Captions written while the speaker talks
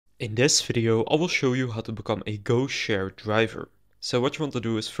In this video, I will show you how to become a GoShare driver. So what you want to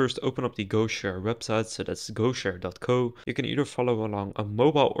do is first open up the GoShare website, so that's goshare.co. You can either follow along on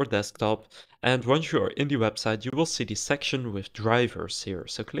mobile or desktop, and once you are in the website, you will see the section with drivers here.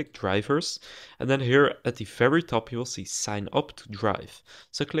 So click drivers, and then here at the very top, you will see sign up to drive.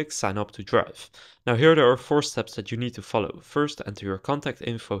 So click sign up to drive. Now here there are 4 steps that you need to follow. First, enter your contact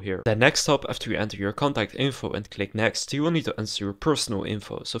info here. Then next up, after you enter your contact info and click next, you will need to enter your personal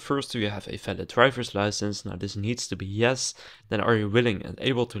info. So first, do you have a valid driver's license? Now this needs to be yes. Then are you willing and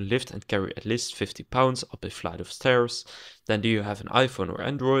able to lift and carry at least 50 pounds up a flight of stairs? Then do you have an iPhone or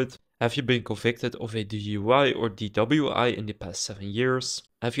Android? Have you been convicted of a DUI or DWI in the past 7 years?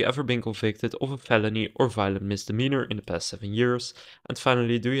 Have you ever been convicted of a felony or violent misdemeanor in the past 7 years? And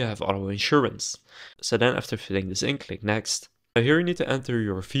finally, do you have auto insurance? So then after filling this in, click next. Now here you need to enter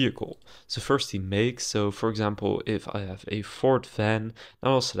your vehicle. So first the make, so for example, if I have a Ford van,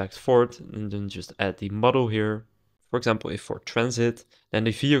 I'll select Ford and then just add the model here. For example, a Ford Transit, then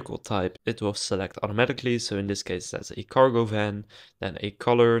the vehicle type, it will select automatically. So in this case, that's a cargo van. Then a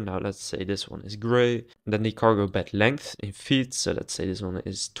color, now let's say this one is gray. Then the cargo bed length in feet, so let's say this one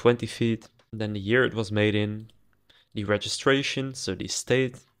is 20 feet. Then the year it was made in, the registration, so the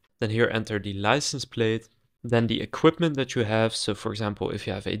state. Then here enter the license plate. Then the equipment that you have, so for example, if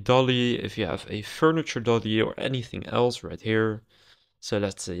you have a dolly, if you have a furniture dolly or anything else right here. So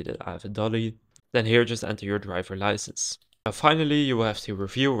let's say that I have a dolly. Then here just enter your driver license. Now finally you will have the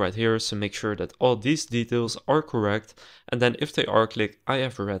review right here, so make sure that all these details are correct, and then if they are, click I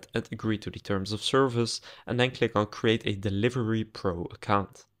have read and agree to the terms of service, and then click on create a Delivery Pro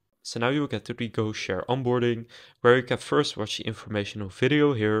account. So now you will get to the GoShare onboarding, where you can first watch the informational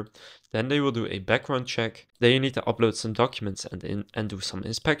video here, then they will do a background check, then you need to upload some documents and do some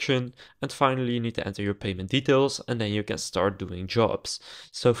inspection, and finally you need to enter your payment details, and then you can start doing jobs.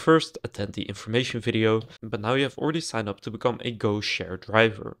 So first attend the information video, but now you have already signed up to become a GoShare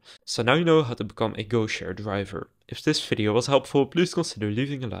driver. So now you know how to become a GoShare driver. If this video was helpful, please consider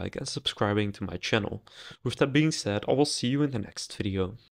leaving a like and subscribing to my channel. With that being said, I will see you in the next video.